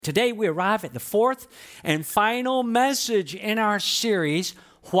Today we arrive at the fourth and final message in our series,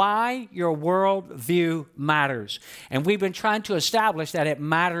 Why Your Worldview Matters. And we've been trying to establish that it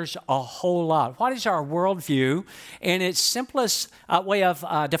matters a whole lot. What is our worldview? In its simplest way of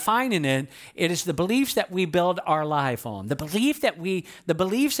defining it, it is the beliefs that we build our life on. The beliefs that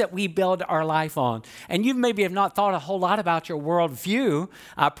we build our life on. And you maybe have not thought a whole lot about your worldview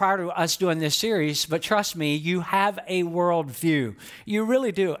prior to us doing this series, but trust me, you have a worldview. You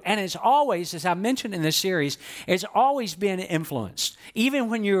really do. And it's always, as I mentioned in this series, it's always been influenced.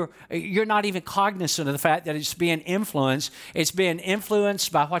 Even when you're not even cognizant of the fact that it's being influenced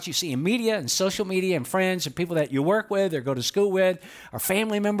by what you see in media and social media and friends and people that you work with or go to school with or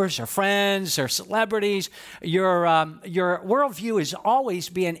family members or friends or celebrities. Your worldview is always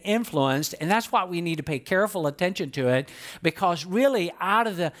being influenced, and that's why we need to pay careful attention to it, because really out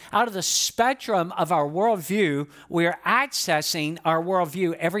of the spectrum of our worldview, we're accessing our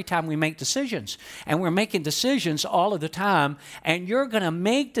worldview every time we make decisions. And we're making decisions all of the time, and you're going to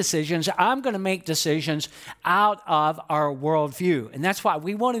make decisions, I'm going to make decisions out of our worldview. And that's why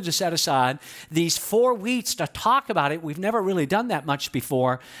we wanted to set aside these 4 weeks to talk about it. We've never really done that much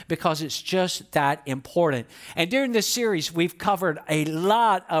before because it's just that important. And during this series, we've covered a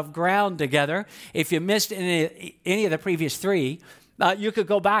lot of ground together. If you missed any of the previous 3, you could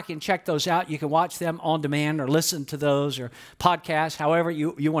go back and check those out. You can watch them on demand or listen to those or podcasts, however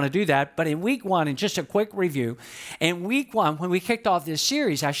you want to do that. But in week 1, and just a quick review, in week 1, when we kicked off this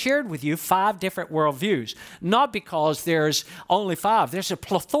series, I shared with you 5 different worldviews. Not because there's only 5. There's a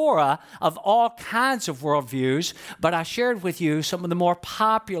plethora of all kinds of worldviews, but I shared with you some of the more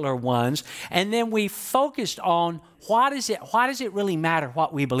popular ones. And then we focused on why does it really matter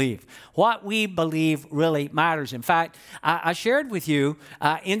what we believe? What we believe really matters. In fact, I shared with you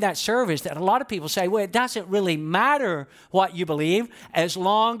in that service that a lot of people say, well, it doesn't really matter what you believe as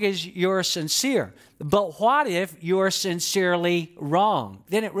long as you're sincere. But what if you're sincerely wrong?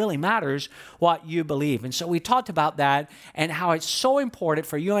 Then it really matters what you believe. And so we talked about that and how it's so important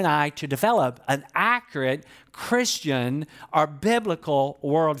for you and I to develop an accurate Christian or biblical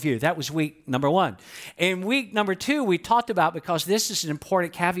worldview. That was week number 1. In week number 2, we talked about, because this is an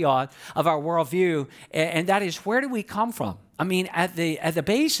important caveat of our worldview, and that is, where do we come from? I mean, at the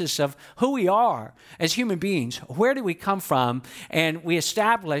basis of who we are as human beings, where do we come from? And we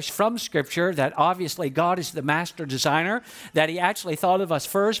established from Scripture that obviously God is the master designer, that He actually thought of us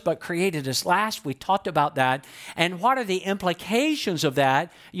first but created us last. We talked about that. And what are the implications of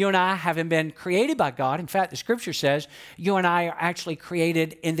that? You and I haven't been created by God. In fact, the Scripture says you and I are actually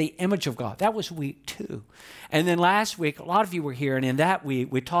created in the image of God. That was week 2. And then last week, a lot of you were here, and in that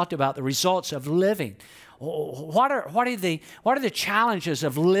week, we talked about the results of living. What are the challenges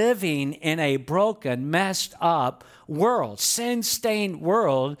of living in a broken, messed up world, sin-stained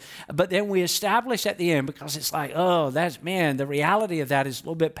world? But then we establish at the end, because it's like, the reality of that is a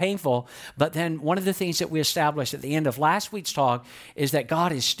little bit painful. But then one of the things that we established at the end of last week's talk is that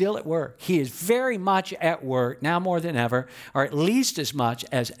God is still at work. He is very much at work, now more than ever, or at least as much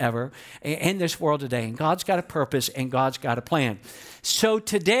as ever, in this world today. And God's got a purpose, and God's got a plan. So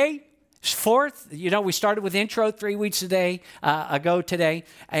today, 4th, we started with intro 3 weeks ago today,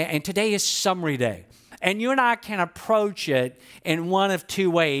 and today is summary day. And you and I can approach it in one of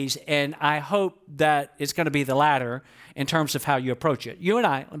 2 ways, and I hope that it's going to be the latter in terms of how you approach it. You and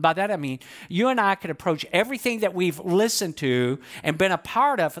I, and by that I mean, you and I can approach everything that we've listened to and been a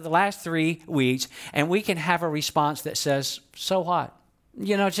part of for the last 3 weeks, and we can have a response that says, so what?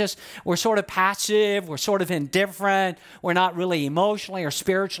 We're sort of passive, we're sort of indifferent, we're not really emotionally or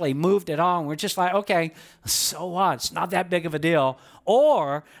spiritually moved at all. We're just like, okay, so what? It's not that big of a deal.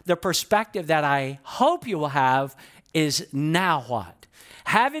 Or the perspective that I hope you will have is, now what?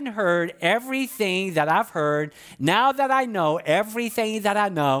 Having heard everything that I've heard, now that I know everything that I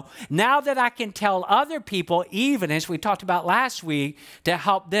know, now that I can tell other people, even as we talked about last week, to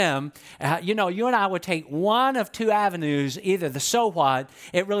help them, you and I would take one of 2 avenues, either the so what,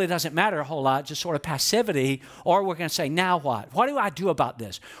 it really doesn't matter a whole lot, just sort of passivity, or we're going to say, now what? What do I do about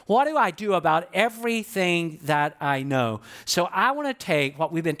this? What do I do about everything that I know? So I want to take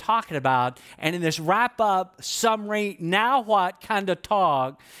what we've been talking about, and in this wrap-up summary, now what kind of talk,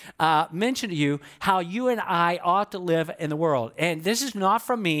 mention to you how you and I ought to live in the world. And this is not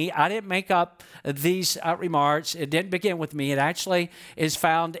from me. I didn't make up these remarks. It didn't begin with me. It actually is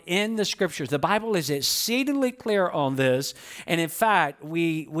found in the Scriptures. The Bible is exceedingly clear on this. And in fact,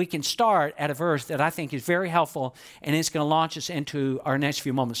 we can start at a verse that I think is very helpful, and it's going to launch us into our next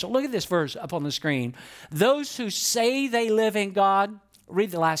few moments. So look at this verse up on the screen. Those who say they live in God,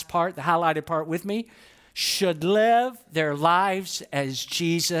 read the last part, the highlighted part with me. should live their lives as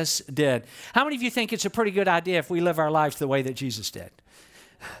Jesus did. How many of you think it's a pretty good idea if we live our lives the way that Jesus did?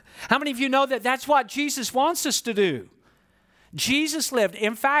 How many of you know that that's what Jesus wants us to do? Jesus lived.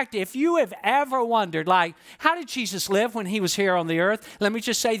 In fact, if you have ever wondered, like, how did Jesus live when he was here on the earth? Let me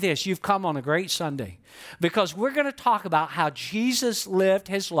just say this. You've come on a great Sunday, because we're going to talk about how Jesus lived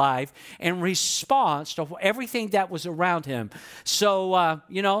his life in response to everything that was around him. So,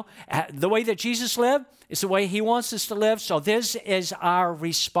 the way that Jesus lived is the way he wants us to live. So this is our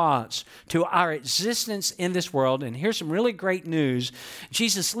response to our existence in this world. And here's some really great news.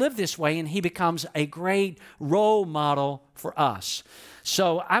 Jesus lived this way, and he becomes a great role model for us.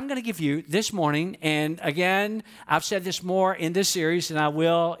 So I'm going to give you this morning, and again, I've said this more in this series than I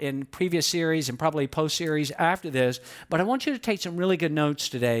will in previous series and probably post-series after this, but I want you to take some really good notes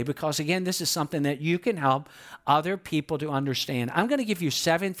today, because again, this is something that you can help other people to understand. I'm going to give you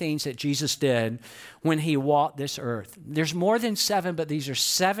 7 things that Jesus did when he walked this earth. There's more than 7, but these are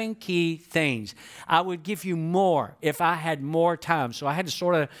 7 key things. I would give you more if I had more time. So I had to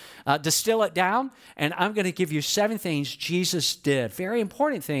sort of distill it down, and I'm going to give you 7 things Jesus did. Very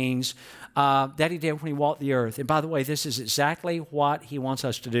important things that he did when he walked the earth. And by the way, this is exactly what he wants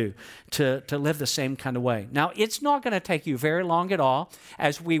us to do, to live the same kind of way. Now, it's not going to take you very long at all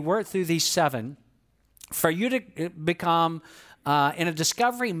as we work through these 7 for you to become in a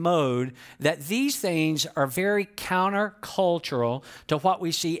discovery mode that these things are very countercultural to what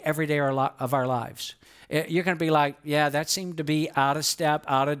we see every day of our lives. You're going to be like, yeah, that seemed to be out of step,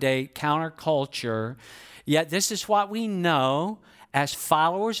 out of date, counterculture. Yet this is what we know as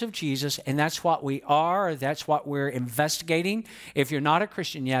followers of Jesus, and that's what we are. That's what we're investigating. If you're not a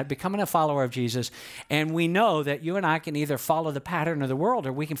Christian yet, becoming a follower of Jesus, and we know that you and I can either follow the pattern of the world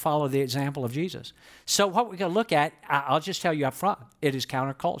or we can follow the example of Jesus. So what we're going to look at, I'll just tell you up front, it is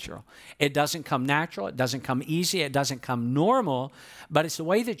countercultural. It doesn't come natural. It doesn't come easy. It doesn't come normal, but it's the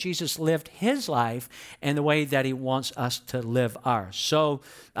way that Jesus lived his life and the way that he wants us to live ours. So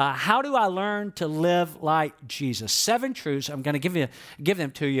how do I learn to live like Jesus? 7 truths. I'm going to give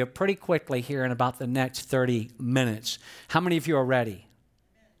them to you pretty quickly here in about the next 30 minutes. How many of you are ready?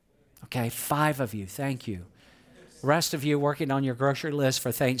 Okay, 5 of you. Thank you. The rest of you working on your grocery list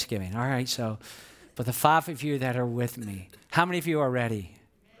for Thanksgiving. All right, so for the 5 of you that are with me, how many of you are ready?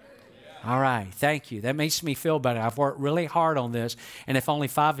 All right, thank you. That makes me feel better. I've worked really hard on this, and if only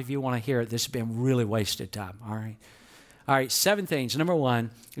 5 of you want to hear it, this has been really wasted time. All right, 7 things. Number 1,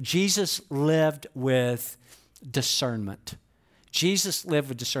 Jesus lived with discernment. Jesus lived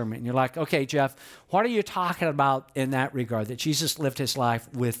with discernment. And you're like, okay, Jeff, what are you talking about in that regard, that Jesus lived his life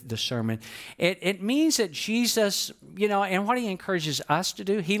with discernment? It means that Jesus, and what he encourages us to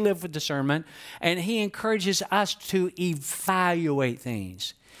do, he lived with discernment, and he encourages us to evaluate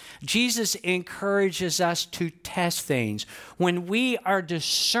things. Jesus encourages us to test things. When we are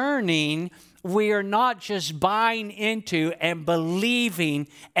discerning, we are not just buying into and believing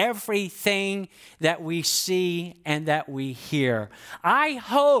everything that we see and that we hear. I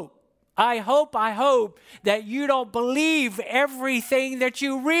hope that you don't believe everything that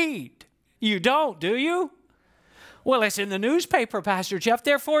you read. You don't, do you? Well, it's in the newspaper, Pastor Jeff,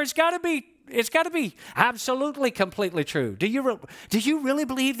 therefore it's got to be absolutely, completely true. Do you really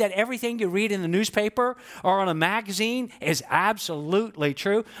believe that everything you read in the newspaper or on a magazine is absolutely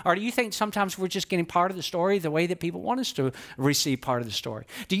true? Or do you think sometimes we're just getting part of the story the way that people want us to receive part of the story?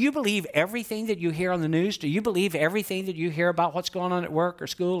 Do you believe everything that you hear on the news? Do you believe everything that you hear about what's going on at work or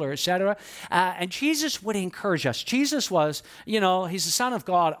school or et cetera? And Jesus would encourage us. Jesus was, he's the Son of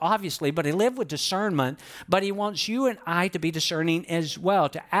God, obviously, but he lived with discernment. But he wants you and I to be discerning as well,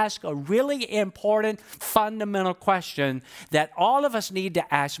 to ask a really important, fundamental question that all of us need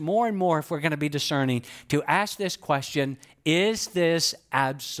to ask more and more if we're going to be discerning, to ask this question: is this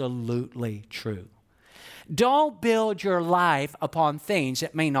absolutely true? Don't build your life upon things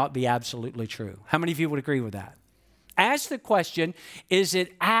that may not be absolutely true. How many of you would agree with that? Ask the question, is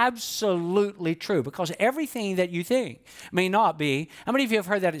it absolutely true? Because everything that you think may not be. How many of you have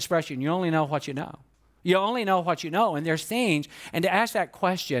heard that expression, you only know what you know? You only know what you know, and there's things, and to ask that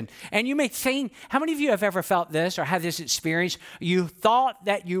question, and you may think, how many of you have ever felt this or had this experience? You thought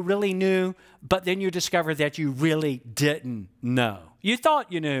that you really knew, but then you discovered that you really didn't know. You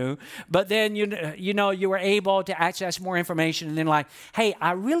thought you knew, but then you were able to access more information, and then like, hey,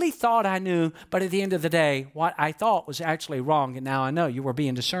 I really thought I knew, but at the end of the day, what I thought was actually wrong, and now I know. You were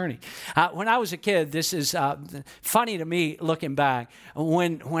being discerning. When I was a kid, this is funny to me looking back.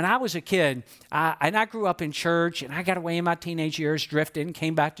 When I was a kid, and I grew up in church, and I got away in my teenage years, drifting,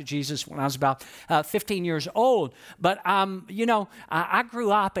 came back to Jesus when I was about 15 years old. But I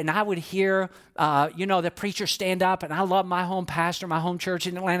grew up, and I would hear the preacher stand up, and I love my home pastor, my home church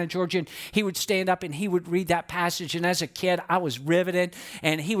in Atlanta, Georgia, and he would stand up and he would read that passage, and as a kid, I was riveted,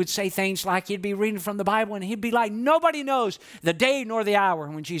 and he would say things like he'd be reading from the Bible, and he'd be like, nobody knows the day nor the hour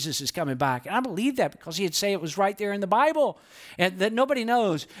when Jesus is coming back. And I believed that because he'd say it was right there in the Bible, and that nobody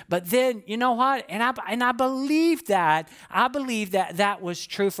knows. But then, you know what? And I believed that. I believed that was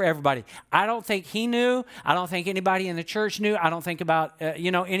true for everybody. I don't think he knew. I don't think anybody in the church knew. I don't think about,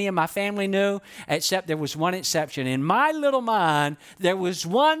 any of my family knew, except there was one exception. In my little mind, there was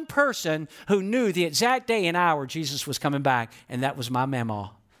one person who knew the exact day and hour Jesus was coming back, and that was my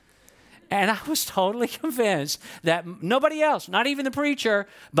mamaw. And I was totally convinced that nobody else, not even the preacher,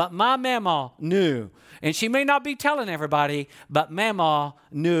 but my mamaw knew. And she may not be telling everybody, but mamaw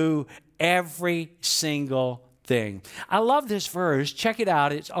knew every single thing. I love this verse. Check it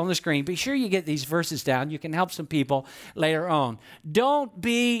out. It's on the screen. Be sure you get these verses down. You can help some people later on. Don't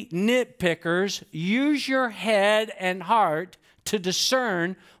be nitpickers. Use your head and heart to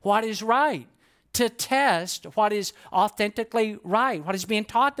discern what is right, to test what is authentically right. What is being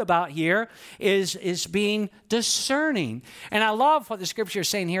talked about here is being discerning. And I love what the scripture is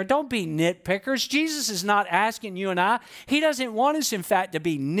saying here. Don't be nitpickers. Jesus is not asking you and I. He doesn't want us, in fact, to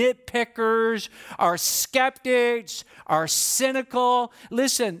be nitpickers or skeptics or cynical.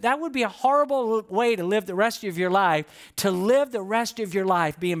 Listen, that would be a horrible way to live the rest of your life, to live the rest of your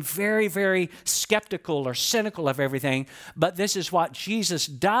life being very, very skeptical or cynical of everything. But this is what Jesus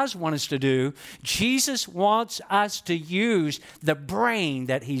does want us to do. Jesus wants us to use the brain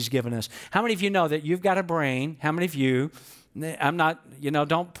that he's given us. How many of you know that you've got a brain? How many of you, I'm not,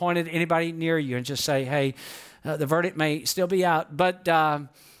 don't point at anybody near you and just say, hey, the verdict may still be out. But,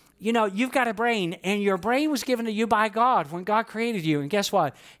 you've got a brain, and your brain was given to you by God when God created you. And guess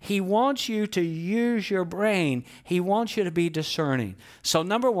what? He wants you to use your brain. He wants you to be discerning. So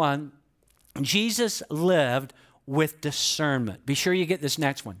number one, Jesus lived with discernment. Be sure you get this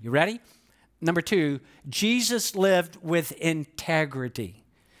next one. You ready? Number two, Jesus lived with integrity.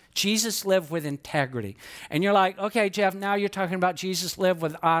 Jesus lived with integrity. And you're like, okay, Jeff, now you're talking about Jesus lived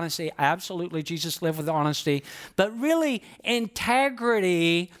with honesty. Absolutely, Jesus lived with honesty. But really,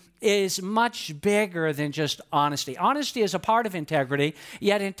 integrity is much bigger than just honesty. Honesty is a part of integrity,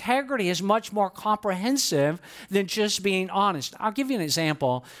 yet integrity is much more comprehensive than just being honest. I'll give you an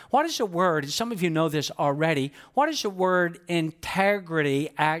example. What is the word, and some of you know this already, what does the word integrity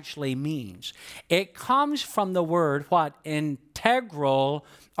actually means? It comes from the word, what? Integral,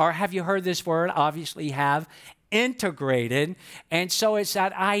 or have you heard this word? Obviously you have. Integrated, and so it's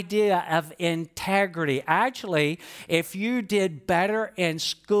that idea of integrity. Actually, if you did better in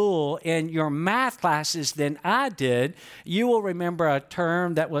school in your math classes than I did, you will remember a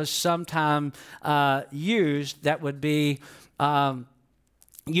term that was sometimes used that would be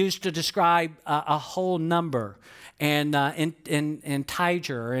used to describe a whole number. And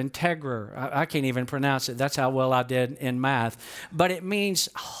integer or integrer, I can't even pronounce it. That's how well I did in math. But it means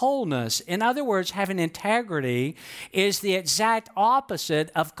wholeness. In other words, having integrity is the exact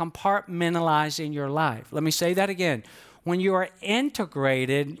opposite of compartmentalizing your life. Let me say that again. When you are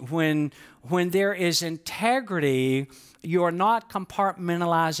integrated, when there is integrity, you are not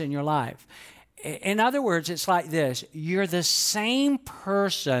compartmentalizing your life. In other words, it's like this. You're the same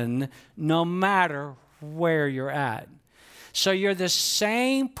person no matter where you're at. So you're the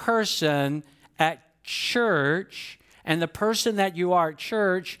same person at church, and the person that you are at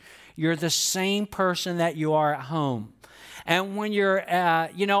church, you're the same person that you are at home. And when you're,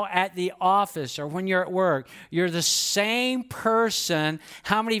 at the office or when you're at work, you're the same person.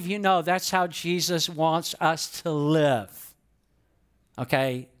 How many of you know that's how Jesus wants us to live?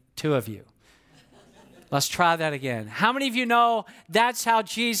 Okay, 2 of you. Let's try that again. How many of you know that's how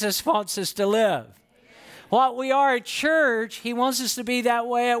Jesus wants us to live? What we are at church, he wants us to be that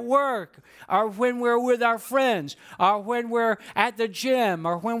way at work, or when we're with our friends, or when we're at the gym,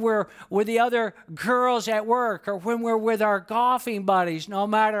 or when we're with the other girls at work, or when we're with our golfing buddies. No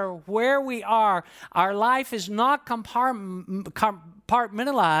matter where we are, our life is not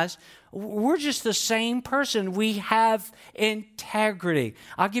compartmentalized. We're just the same person. We have integrity.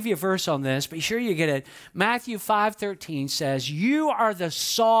 I'll give you a verse on this. Be sure you get it. Matthew 5:13 says, "You are the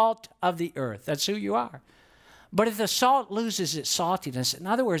salt of the earth." That's who you are. But if the salt loses its saltiness, in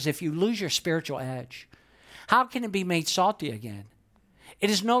other words, if you lose your spiritual edge, how can it be made salty again? It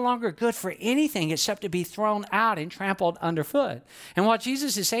is no longer good for anything except to be thrown out and trampled underfoot. And what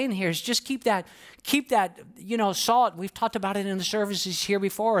Jesus is saying here is just keep that, salt. We've talked about it in the services here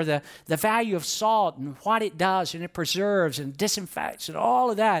before, the value of salt and what it does, and it preserves and disinfects and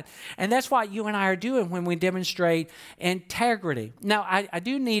all of that. And that's what you and I are doing when we demonstrate integrity. Now, I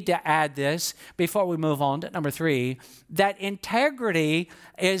do need to add this before we move on to number 3, that integrity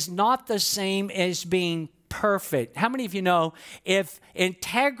is not the same as being perfect. How many of you know if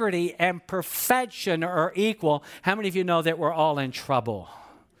integrity and perfection are equal, how many of you know that we're all in trouble?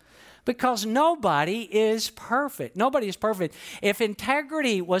 Because nobody is perfect. Nobody is perfect. If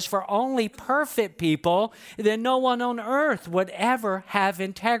integrity was for only perfect people, then no one on earth would ever have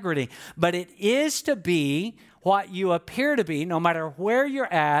integrity. But it is to be what you appear to be, no matter where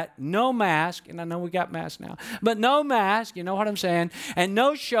you're at, no mask, and I know we got masks now, but no mask, you know what I'm saying, and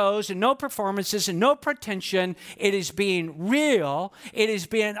no shows and no performances and no pretension. It is being real. It is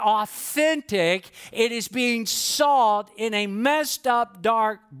being authentic. It is being salt in a messed up,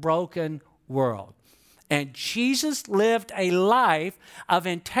 dark, broken world. And Jesus lived a life of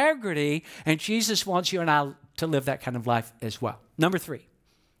integrity, and Jesus wants you and I to live that kind of life as well. Number 3.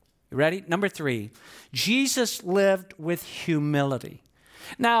 You ready? Number 3, Jesus lived with humility.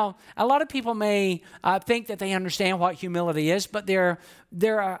 Now, a lot of people may think that they understand what humility is, but their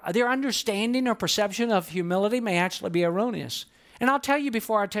understanding or perception of humility may actually be erroneous. And I'll tell you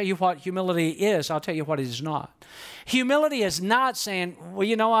before I tell you what humility is, I'll tell you what it is not. Humility is not saying, well,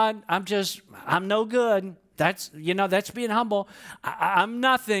 you know what, I'm no good. That's being humble. I'm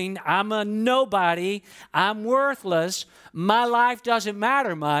nothing. I'm a nobody. I'm worthless. My life doesn't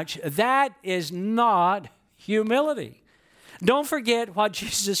matter much. That is not humility. Don't forget what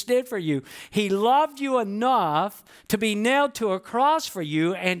Jesus did for you. He loved you enough to be nailed to a cross for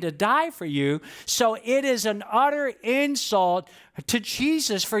you and to die for you. So it is an utter insult to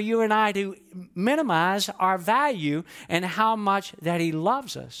Jesus for you and I to minimize our value and how much that he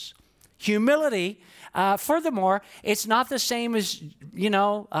loves us. Humility, furthermore, it's not the same as,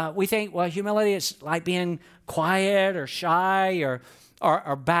 we think, well, humility is like being quiet or shy or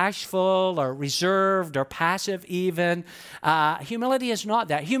bashful or reserved or passive even. Humility is not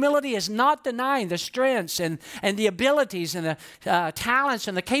that. Humility is not denying the strengths and the abilities and the talents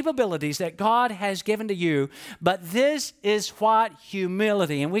and the capabilities that God has given to you. But this is what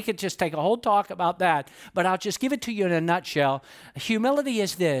humility, and we could just take a whole talk about that, but I'll just give it to you in a nutshell. Humility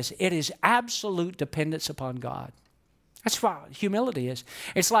is this. It is absolute dependence upon God. That's what humility is.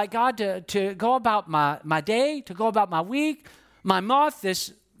 It's like, God, to go about my day, to go about my week, my month,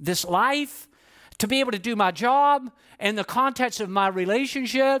 this life, to be able to do my job in the context of my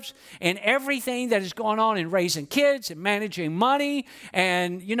relationships and everything that is going on in raising kids and managing money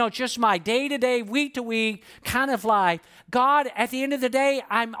and, just my day-to-day, week-to-week kind of life. God, at the end of the day,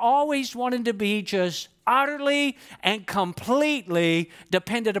 I'm always wanting to be just utterly and completely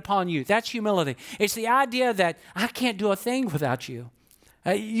dependent upon you. That's humility. It's the idea that I can't do a thing without you.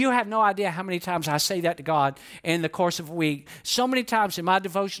 You have no idea how many times I say that to God in the course of a week. So many times in my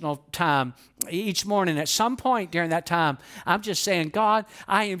devotional time each morning, at some point during that time, I'm just saying, God,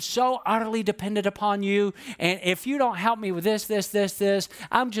 I am so utterly dependent upon you. And if you don't help me with this,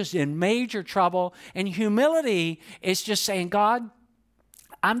 I'm just in major trouble. And humility is just saying, God,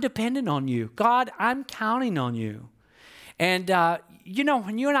 I'm dependent on you. God, I'm counting on you. And,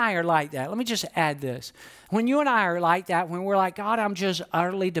 when you and I are like that, let me just add this. When you and I are like that, when we're like, God, I'm just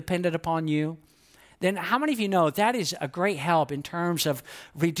utterly dependent upon you, then how many of you know that is a great help in terms of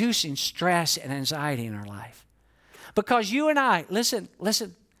reducing stress and anxiety in our life? Because you and I, listen,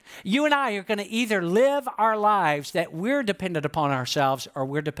 you and I are going to either live our lives that we're dependent upon ourselves or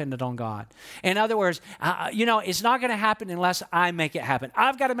we're dependent on God. In other words, it's not going to happen unless I make it happen.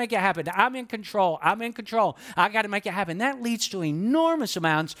 I've got to make it happen. I'm in control. I got to make it happen. That leads to enormous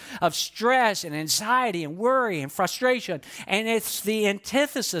amounts of stress and anxiety and worry and frustration. And it's the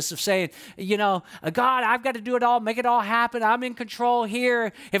antithesis of saying, God, I've got to do it all, make it all happen. I'm in control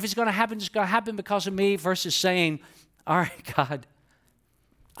here. If it's going to happen, it's going to happen because of me, versus saying, all right, God,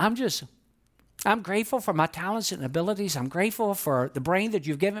 I'm grateful for my talents and abilities. I'm grateful for the brain that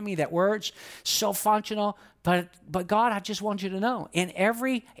you've given me that works so functional. But God, I just want you to know, in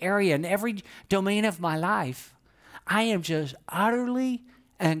every area, in every domain of my life, I am just utterly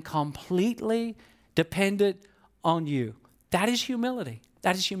and completely dependent on you. That is humility.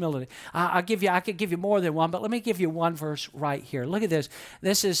 That is humility. I could give you more than one, but let me give you one verse right here. Look at this.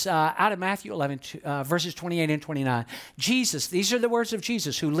 This is out of Matthew 11, verses 28 and 29. Jesus, these are the words of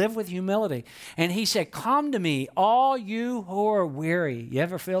Jesus who lived with humility. And he said, come to me, all you who are weary. You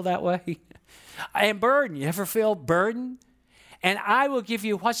ever feel that way? And burden. You ever feel burdened? And I will give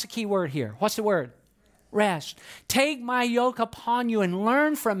you, what's the key word here? What's the word? Rest. Take my yoke upon you and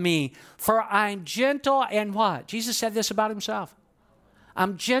learn from me, for I'm gentle and what? Jesus said this about himself.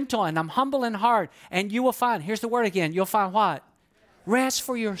 I'm gentle and I'm humble in heart, and you will find, here's the word again, you'll find what? Rest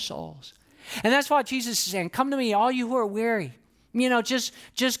for your souls. And that's what Jesus is saying. Come to me, all you who are weary.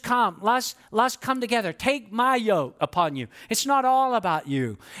 Just come. Let's come together. Take my yoke upon you. It's not all about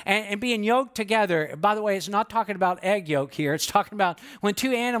you. And being yoked together, by the way, it's not talking about egg yolk here. It's talking about when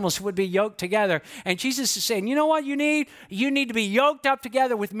two animals would be yoked together. And Jesus is saying, you know what you need? You need to be yoked up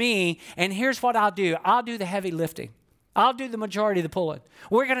together with me, and here's what I'll do. I'll do the heavy lifting. I'll do the majority of the pulling.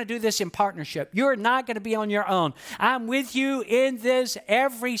 We're going to do this in partnership. You're not going to be on your own. I'm with you in this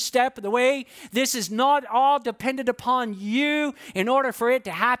every step of the way. This is not all dependent upon you in order for it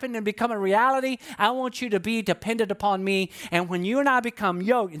to happen and become a reality. I want you to be dependent upon me. And when you and I become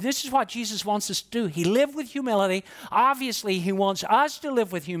yoked, this is what Jesus wants us to do. He lived with humility. Obviously, he wants us to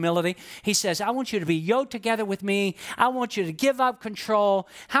live with humility. He says, I want you to be yoked together with me. I want you to give up control.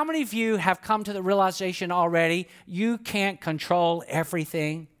 How many of you have come to the realization already you can't control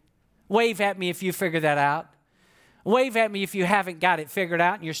everything? Wave at me if you figure that out. Wave at me if you haven't got it figured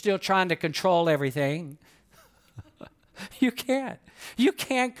out and you're still trying to control everything. You can't. You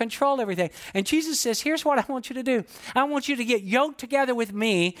can't control everything. And Jesus says, here's what I want you to do. I want you to get yoked together with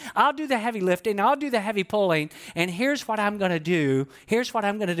me. I'll do the heavy lifting. I'll do the heavy pulling. And here's what I'm going to do. Here's what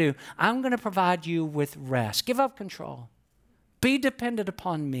I'm going to do. I'm going to provide you with rest. Give up control. Be dependent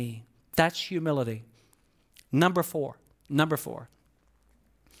upon me. That's humility. Number four.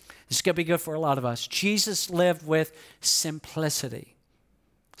 This is going to be good for a lot of us. Jesus lived with simplicity.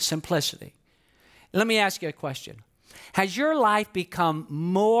 Simplicity. Let me ask you a question. Has your life become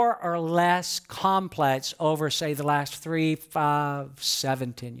more or less complex over, say, the last 3, 5,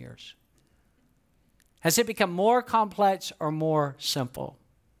 7, 10 years? Has it become more complex or more simple?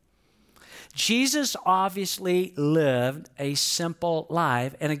 Jesus obviously lived a simple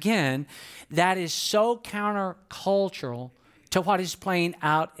life. And again, that is so countercultural to what is playing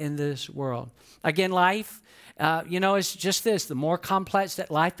out in this world. Again, life, it's just this. The more complex that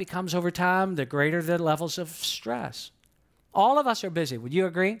life becomes over time, the greater the levels of stress. All of us are busy. Would you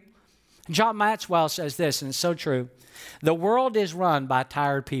agree? John Maxwell says this, and it's so true. The world is run by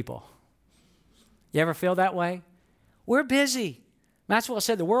tired people. You ever feel that way? We're busy. Maxwell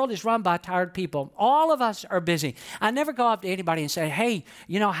said the world is run by tired people. All of us are busy. I never go up to anybody and say, hey,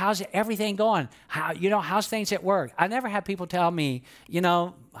 how's everything going? How's things at work? I never have people tell me,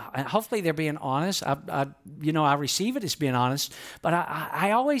 hopefully they're being honest. I receive it as being honest. But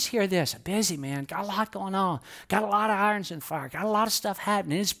I always hear this, busy, man. Got a lot going on. Got a lot of irons in fire. Got a lot of stuff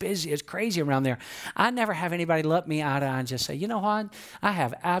happening. It's busy. It's crazy around there. I never have anybody look me eye to eye and just say, you know what? I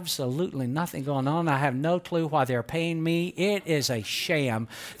have absolutely nothing going on. I have no clue why they're paying me. It is a sham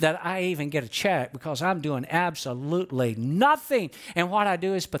that I even get a check because I'm doing absolutely nothing. And what I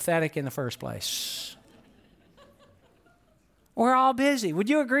do is pathetic in the first place. We're all busy. Would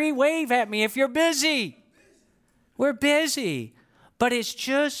you agree? Wave at me if you're busy. We're busy. But it's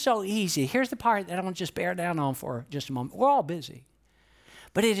just so easy. Here's the part that I want to just bear down on for just a moment. We're all busy.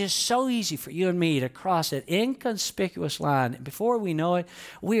 But it is so easy for you and me to cross that inconspicuous line. And before we know it,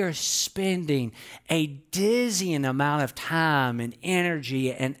 we are spending a dizzying amount of time and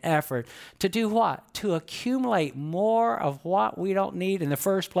energy and effort to do what? To accumulate more of what we don't need in the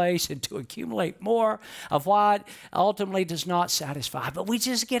first place and to accumulate more of what ultimately does not satisfy. But we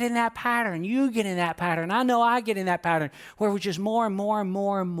just get in that pattern. You get in that pattern. I know I get in that pattern where we're just more and more and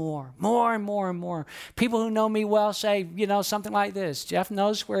more and more, more and more and more. People who know me well say, something like this. Jeff knows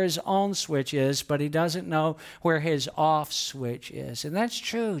where his on switch is, but he doesn't know where his off switch is. And that's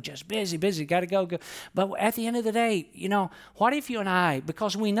true. Just busy, got to go. But at the end of the day, what if you and I,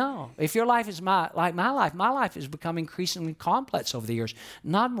 because we know, if your life is like my life has become increasingly complex over the years,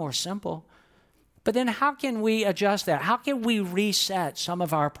 not more simple. But then how can we adjust that? How can we reset some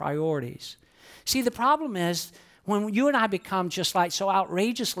of our priorities? See, the problem is when you and I become just like so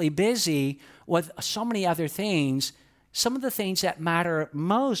outrageously busy with so many other things, some of the things that matter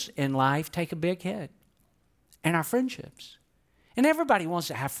most in life take a big hit. And our friendships. And everybody wants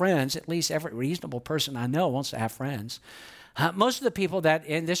to have friends. At least every reasonable person I know wants to have friends. Most of the people that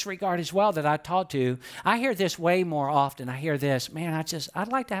in this regard as well that I talk to, I hear this way more often. I hear this, man, I'd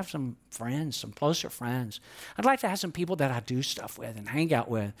like to have some friends, some closer friends. I'd like to have some people that I do stuff with and hang out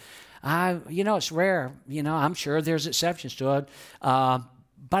with. It's rare. I'm sure there's exceptions to it.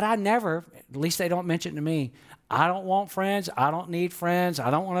 But I never, at least they don't mention it to me, I don't want friends. I don't need friends.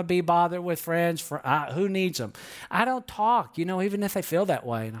 I don't want to be bothered with friends. Who needs them? I don't talk, even if they feel that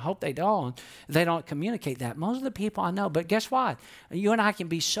way, and I hope they don't. They don't communicate that. Most of the people I know, but guess what? You and I can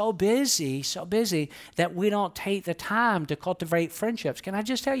be so busy that we don't take the time to cultivate friendships. Can I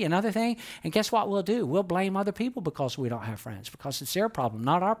just tell you another thing? And guess what we'll do? We'll blame other people because we don't have friends, because it's their problem,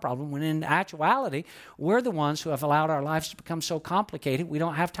 not our problem, when in actuality, we're the ones who have allowed our lives to become so complicated, we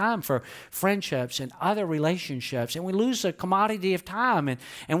don't have time for friendships and other relationships. And we lose the commodity of time,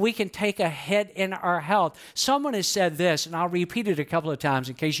 and we can take a hit in our health. Someone has said this, and I'll repeat it a couple of times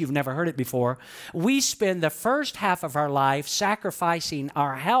in case you've never heard it before. We spend the first half of our life sacrificing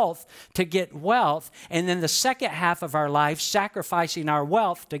our health to get wealth, and then the second half of our life sacrificing our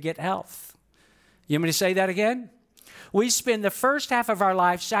wealth to get health. You want me to say that again? We spend the first half of our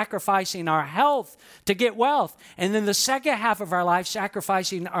life sacrificing our health to get wealth, and then the second half of our life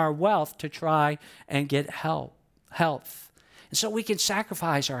sacrificing our wealth to try and get health. And so we can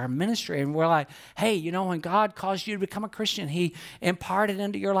sacrifice our ministry, and we're like, hey, when God caused you to become a Christian, He imparted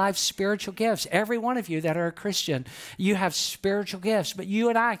into your life spiritual gifts. Every one of you that are a Christian, you have spiritual gifts, but you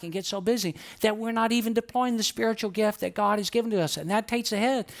and I can get so busy that we're not even deploying the spiritual gift that God has given to us, and that takes a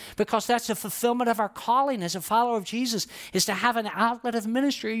hit, because that's the fulfillment of our calling as a follower of Jesus, is to have an outlet of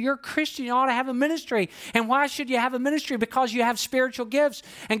ministry. You're a Christian, you ought to have a ministry. And why should you have a ministry? Because you have spiritual gifts,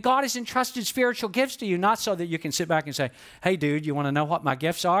 and God has entrusted spiritual gifts to you, not so that you can sit back and say, hey, dude, you want to know what my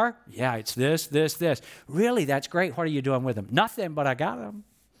gifts are? Yeah, it's this. Really, that's great. What are you doing with them? Nothing, but I got them.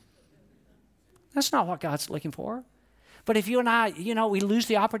 That's not what God's looking for. But if you and I, we lose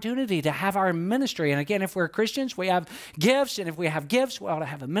the opportunity to have our ministry. And again, if we're Christians, we have gifts. And if we have gifts, we ought to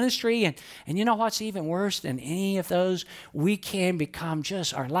have a ministry. And you know what's even worse than any of those? We can become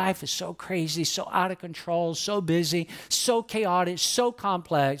our life is so crazy, so out of control, so busy, so chaotic, so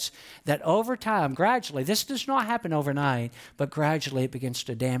complex, that over time, gradually, this does not happen overnight, but gradually it begins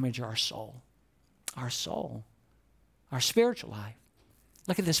to damage our soul, our spiritual life.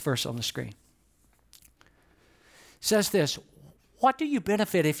 Look at this verse on the screen. Says this, what do you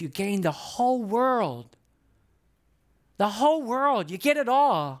benefit if you gain the whole world? The whole world, you get it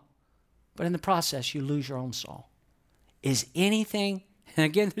all, but in the process you lose your own soul. Is anything, and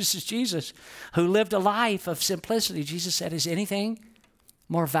again, this is Jesus who lived a life of simplicity. Jesus said, is anything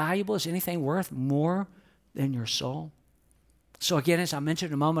more valuable? Is anything worth more than your soul? So again, as I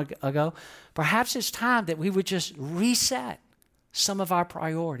mentioned a moment ago, perhaps it's time that we would just reset some of our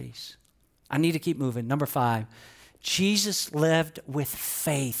priorities. I need to keep moving. Number 5. Jesus lived with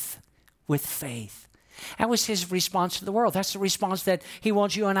faith. That was His response to the world. That's the response that He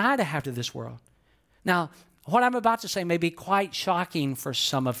wants you and I to have to this world. Now, what I'm about to say may be quite shocking for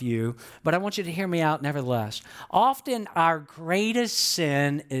some of you, but I want you to hear me out nevertheless. Often our greatest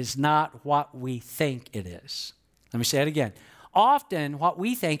sin is not what we think it is. Let me say it again. Often what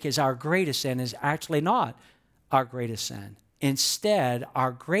we think is our greatest sin is actually not our greatest sin. Instead,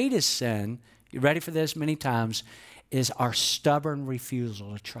 our greatest sin, you ready for this many times, is our stubborn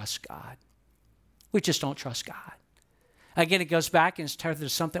refusal to trust God. We just don't trust God. Again, it goes back and to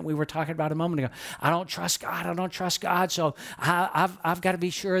something we were talking about a moment ago. I don't trust God, so I've got to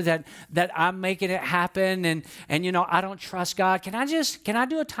be sure that I'm making it happen, and I don't trust God. Can I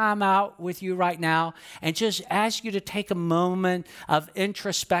do a timeout with you right now and just ask you to take a moment of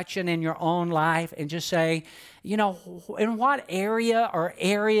introspection in your own life and just say, in what area or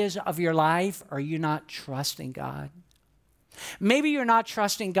areas of your life are you not trusting God? Maybe you're not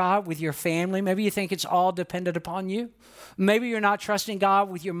trusting God with your family. Maybe you think it's all dependent upon you. Maybe you're not trusting God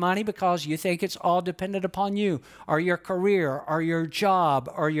with your money because you think it's all dependent upon you, or your career, or your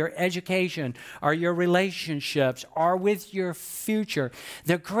job, or your education, or your relationships, or with your future.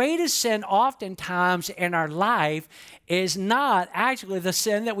 The greatest sin oftentimes in our life is not actually the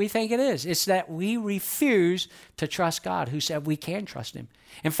sin that we think it is. It's that we refuse to trust God, who said we can trust Him.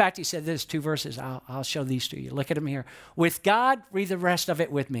 In fact, He said this, 2 verses. I'll show these to you. Look at them here. With God, read the rest of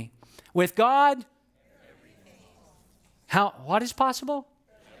it with me. With God, what is possible?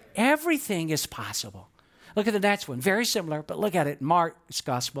 Everything is possible. Look at the next one. Very similar, but look at it. Mark's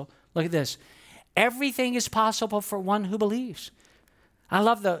gospel. Look at this. Everything is possible for one who believes. I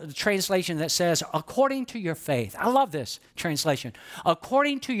love the translation that says, according to your faith. I love this translation.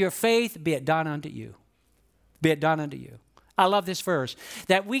 According to your faith, be it done unto you. Be it done unto you. I love this verse,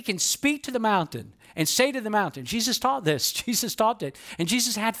 that we can speak to the mountain and say to the mountain. Jesus taught this. Jesus taught it. And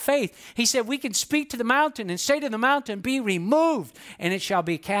Jesus had faith. He said, we can speak to the mountain and say to the mountain, be removed, and it shall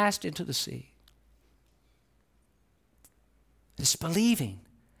be cast into the sea. It's believing.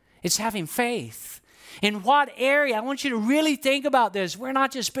 It's having faith. In what area? I want you to really think about this. We're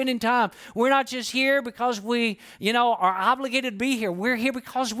not just spending time. We're not just here because we, are obligated to be here. We're here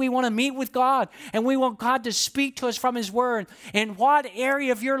because we want to meet with God and we want God to speak to us from His Word. In what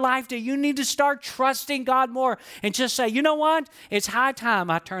area of your life do you need to start trusting God more and just say, you know what? It's high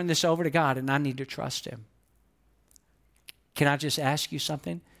time I turn this over to God and I need to trust Him. Can I just ask you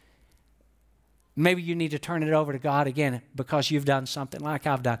something? Maybe you need to turn it over to God again because you've done something like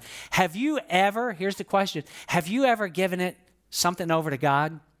I've done. Have you ever, here's the question, have you ever given it something over to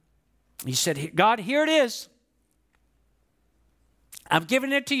God? You said, God, here it is. I'm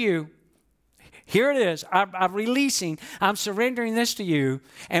giving it to you. Here it is. I'm releasing, I'm surrendering this to you.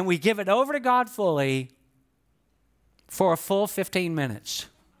 And we give it over to God fully for a full 15 minutes.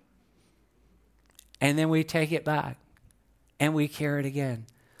 And then we take it back and we carry it again.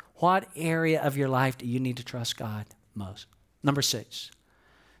 What area of your life do you need to trust God most? Number 6,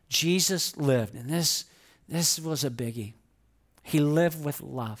 Jesus lived, and this was a biggie. He lived with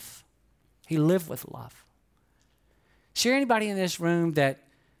love. He lived with love. Is there anybody in this room that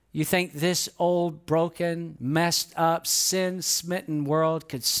you think this old, broken, messed up, sin-smitten world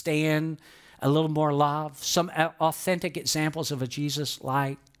could stand a little more love? Some authentic examples of a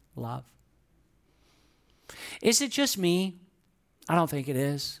Jesus-like love. Is it just me? I don't think it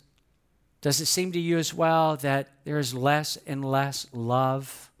is. Does it seem to you as well that there is less and less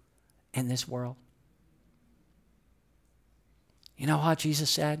love in this world? You know what Jesus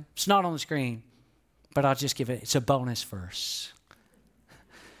said? It's not on the screen, but I'll just give it. It's a bonus verse.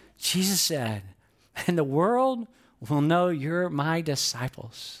 Jesus said, and the world will know you're my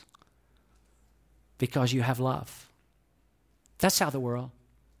disciples because you have love. That's how the world.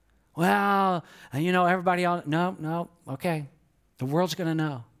 Well, everybody else. No, okay. The world's going to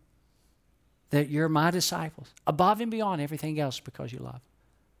know that you're my disciples, above and beyond everything else because you love.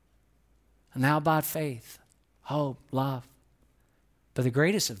 And now about faith, hope, love. But the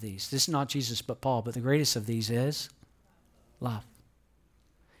greatest of these, this is not Jesus but Paul, but the greatest of these is love.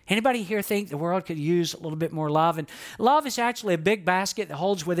 Anybody here think the world could use a little bit more love? And love is actually a big basket that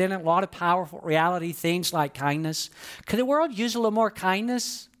holds within it a lot of powerful reality, things like kindness. Could the world use a little more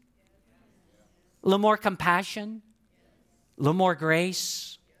kindness? A little more compassion? A little more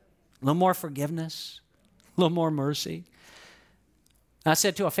grace? A little more forgiveness, a little more mercy. I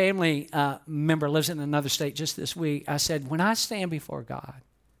said to a family member who lives in another state just this week, I said, when I stand before God,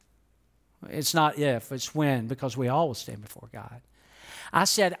 it's not if, it's when, because we always stand before God. I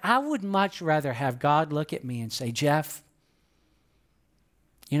said, I would much rather have God look at me and say, Jeff,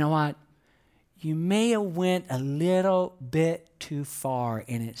 you know what? You may have went a little bit too far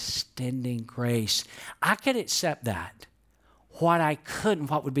in extending grace. I could accept that. What I couldn't,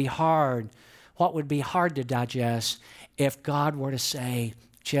 what would be hard to digest if God were to say,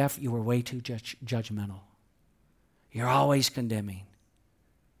 Jeff, you were way too judgmental. You're always condemning.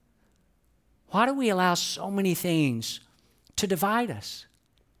 Why do we allow so many things to divide us?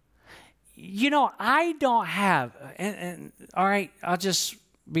 I don't have, and all right, I'll just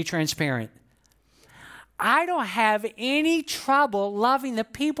be transparent. I don't have any trouble loving the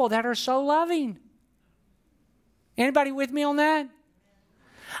people that are so loving. Anybody with me on that?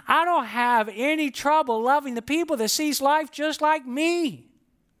 I don't have any trouble loving the people that sees life just like me.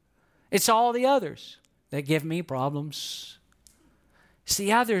 It's all the others that give me problems. It's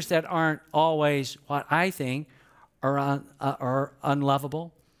the others that aren't always what I think are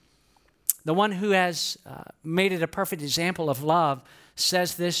unlovable. The one who has made it a perfect example of love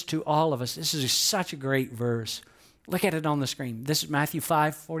says this to all of us. This is such a great verse. Look at it on the screen. This is Matthew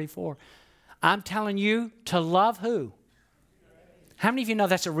 5:44. I'm telling you to love who? How many of you know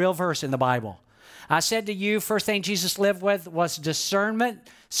that's a real verse in the Bible? I said to you, first thing Jesus lived with was discernment.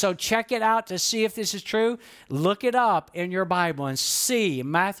 So check it out to see if this is true. Look it up in your Bible and see,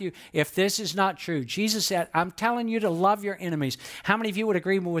 Matthew, if this is not true. Jesus said, I'm telling you to love your enemies. How many of you would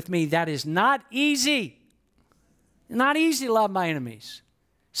agree with me? That is not easy. Not easy to love my enemies.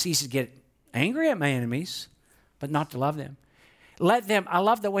 It's easy to get angry at my enemies, but not to love them. Let them, I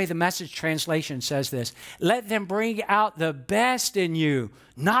love the way the Message translation says this. Let them bring out the best in you,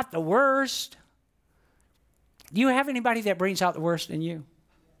 not the worst. Do you have anybody that brings out the worst in you?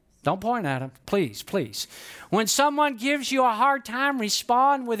 Don't point at them, please, please. When someone gives you a hard time,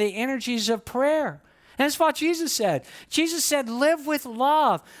 respond with the energies of prayer. And that's what Jesus said. Jesus said, live with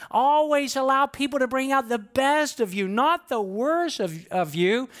love. Always allow people to bring out the best of you, not the worst of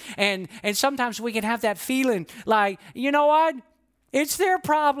you. And sometimes we can have that feeling like, you know what? It's their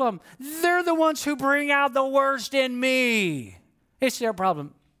problem. They're the ones who bring out the worst in me. It's their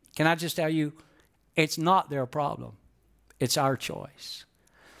problem. Can I just tell you, it's not their problem. It's our choice.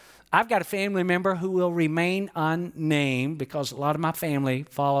 I've got a family member who will remain unnamed because a lot of my family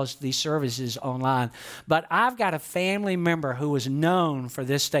follows these services online. But I've got a family member who was known for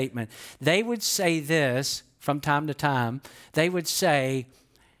this statement. They would say this from time to time. They would say,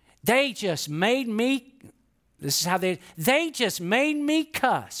 they just made me, this is how they just made me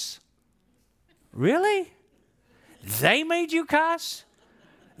cuss. Really? They made you cuss?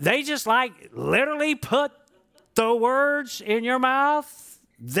 They just literally put the words in your mouth?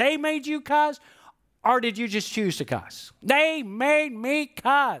 They made you cuss? Or did you just choose to cuss? They made me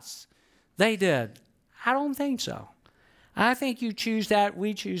cuss. They did. I don't think so. I think you choose that,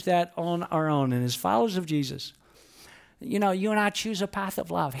 we choose that on our own. And as followers of Jesus, you know, you and I choose a path of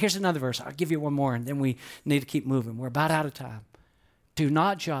love. Here's another verse. I'll give you one more, and then we need to keep moving. We're about out of time. Do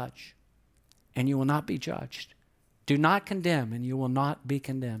not judge, and you will not be judged. Do not condemn, and you will not be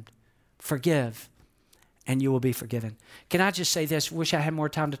condemned. Forgive, and you will be forgiven. Can I just say this? Wish I had more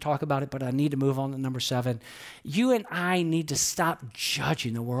time to talk about it, but I need to move on to number 7. You and I need to stop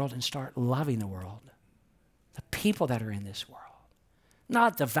judging the world and start loving the world. The people that are in this world.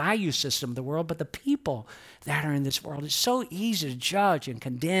 Not the value system of the world, but the people that are in this world. It's so easy to judge and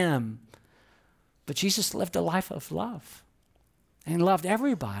condemn. But Jesus lived a life of love. And he loved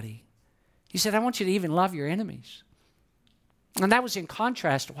everybody. He said, I want you to even love your enemies. And that was in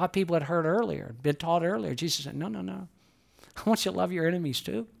contrast to what people had heard earlier, been taught earlier. Jesus said, no. I want you to love your enemies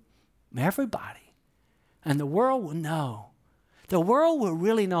too. Everybody. And the world will know. The world will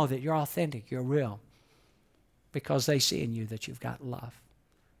really know that you're authentic, you're real, because they see in you that you've got love.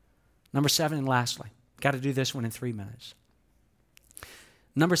 Number 7, and lastly, got to do this one in 3 minutes.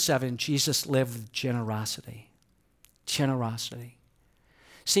 Number 7, Jesus lived with generosity. Generosity.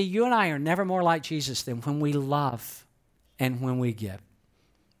 See, you and I are never more like Jesus than when we love and when we give.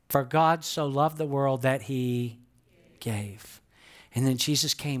 For God so loved the world that he gave. And then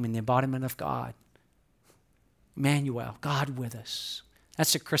Jesus came in the embodiment of God. Emmanuel, God with us.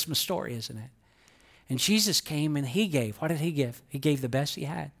 That's a Christmas story, isn't it? And Jesus came and he gave. What did he give? He gave the best he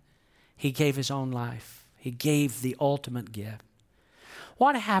had. He gave his own life. He gave the ultimate gift.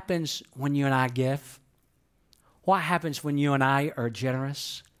 What happens when you and I give? What happens when you and I are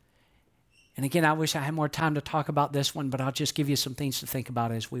generous? And again, I wish I had more time to talk about this one, but I'll just give you some things to think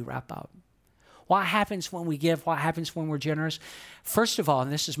about as we wrap up. What happens when we give? What happens when we're generous? First of all,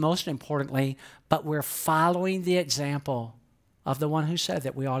 and this is most importantly, but we're following the example of the one who said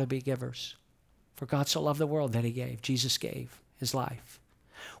that we ought to be givers. For God so loved the world that he gave. Jesus gave his life.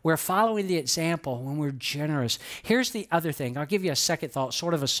 We're following the example when we're generous. Here's the other thing. I'll give you a second thought,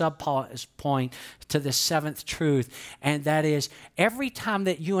 sort of a sub-point to the 7th truth, and that is every time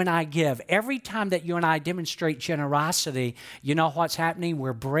that you and I give, every time that you and I demonstrate generosity, you know what's happening?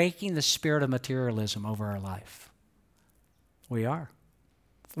 We're breaking the spirit of materialism over our life. We are.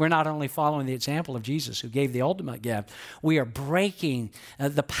 We're not only following the example of Jesus who gave the ultimate gift, we are breaking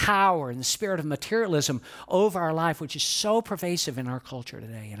the power and the spirit of materialism over our life, which is so pervasive in our culture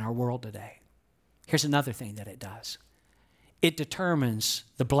today, in our world today. Here's another thing that it does. It determines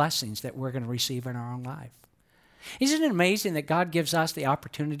the blessings that we're going to receive in our own life. Isn't it amazing that God gives us the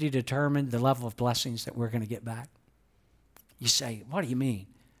opportunity to determine the level of blessings that we're going to get back? You say, what do you mean?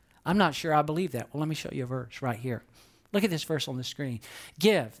 I'm not sure I believe that. Well, let me show you a verse right here. Look at this verse on the screen.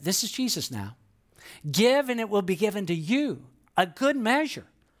 Give. This is Jesus now. Give and it will be given to you. A good measure,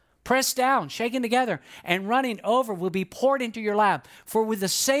 pressed down, shaken together, and running over will be poured into your lap. For with the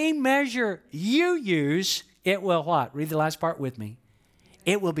same measure you use, it will what? Read the last part with me.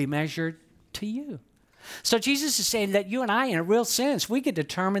 It will be measured to you. So Jesus is saying that you and I, in a real sense, we could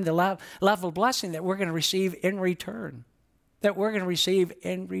determine the level of blessing that we're going to receive in return. That we're going to receive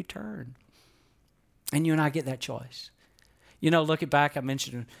in return. And you and I get that choice. You know, looking back, I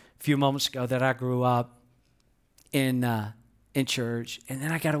mentioned a few moments ago that I grew up in church, and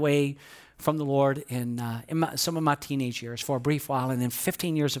then I got away from the Lord in some of my teenage years for a brief while, and then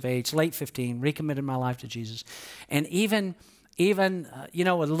 15 years of age, late 15, recommitted my life to Jesus. And even you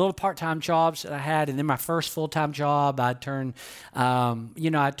know, with the little part-time jobs that I had, and then my first full-time job, I turned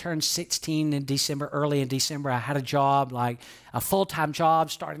 16 in December, early in December. I had a job, like, a full-time job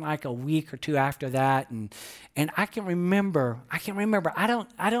starting like a week or two after that. And I can remember, I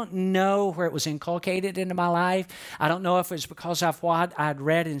don't know where it was inculcated into my life. I don't know if it was because of what I'd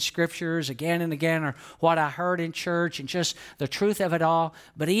read in scriptures again and again, or what I heard in church and just the truth of it all.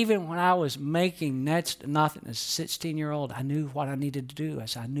 But even when I was making next to nothing as a 16-year-old, I knew what I needed to do.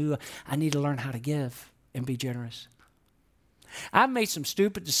 As I knew I needed to learn how to give and be generous. I've made some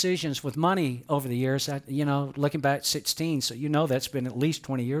stupid decisions with money over the years. Looking back at 16, so that's been at least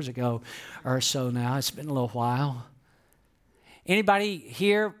 20 years ago or so now. It's been a little while. Anybody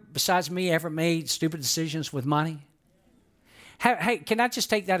here besides me ever made stupid decisions with money? Hey, can I just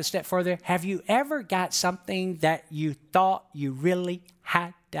take that a step further? Have you ever got something that you thought you really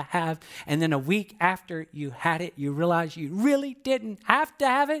had to have, and then a week after you had it, you realized you really didn't have to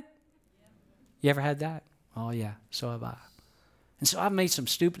have it? You ever had that? Oh, yeah, so have I. And so I've made some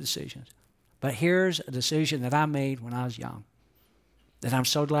stupid decisions. But here's a decision that I made when I was young, that I'm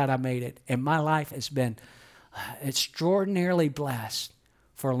so glad I made it. And my life has been extraordinarily blessed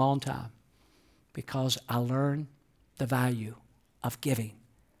for a long time because I learned the value of giving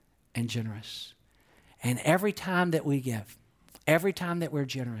and generous. And every time that we give, every time that we're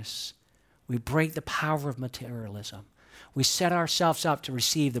generous, we break the power of materialism. We set ourselves up to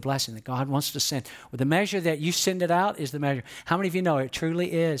receive the blessing that God wants to send. With the measure that you send it out is the measure. How many of you know it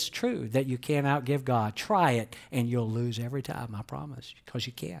truly is true that you can't outgive God? Try it and you'll lose every time, I promise, because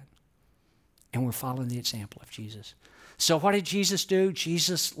you can't. And we're following the example of Jesus. So what did Jesus do?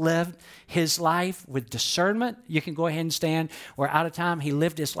 Jesus lived his life with discernment. You can go ahead and stand. We're out of time. He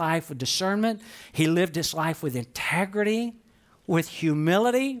lived his life with discernment. He lived his life with integrity, with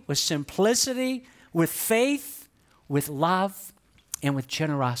humility, with simplicity, with faith, with love, and with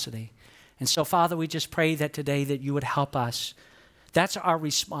generosity. And so, Father, we just pray that today that you would help us. That's our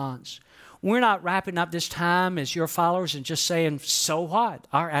response. We're not wrapping up this time as your followers and just saying, so what?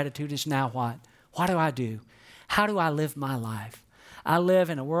 Our attitude is, now what? What do I do? How do I live my life? I live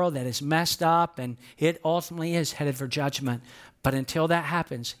in a world that is messed up, and it ultimately is headed for judgment. But until that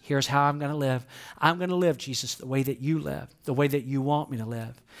happens, here's how I'm going to live. I'm going to live, Jesus, the way that you live, the way that you want me to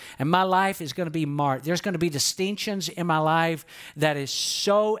live. And my life is going to be marked. There's going to be distinctions in my life that is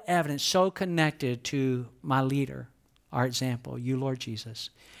so evident, so connected to my leader, our example, you, Lord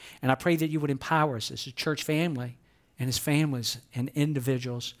Jesus. And I pray that you would empower us as a church family and as families and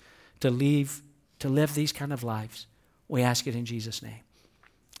individuals to live these kind of lives. We ask it in Jesus' name.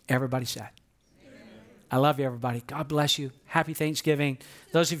 Everybody said. I love you, everybody. God bless you. Happy Thanksgiving.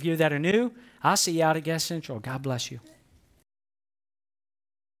 Those of you that are new, I'll see you out at Guest Central. God bless you.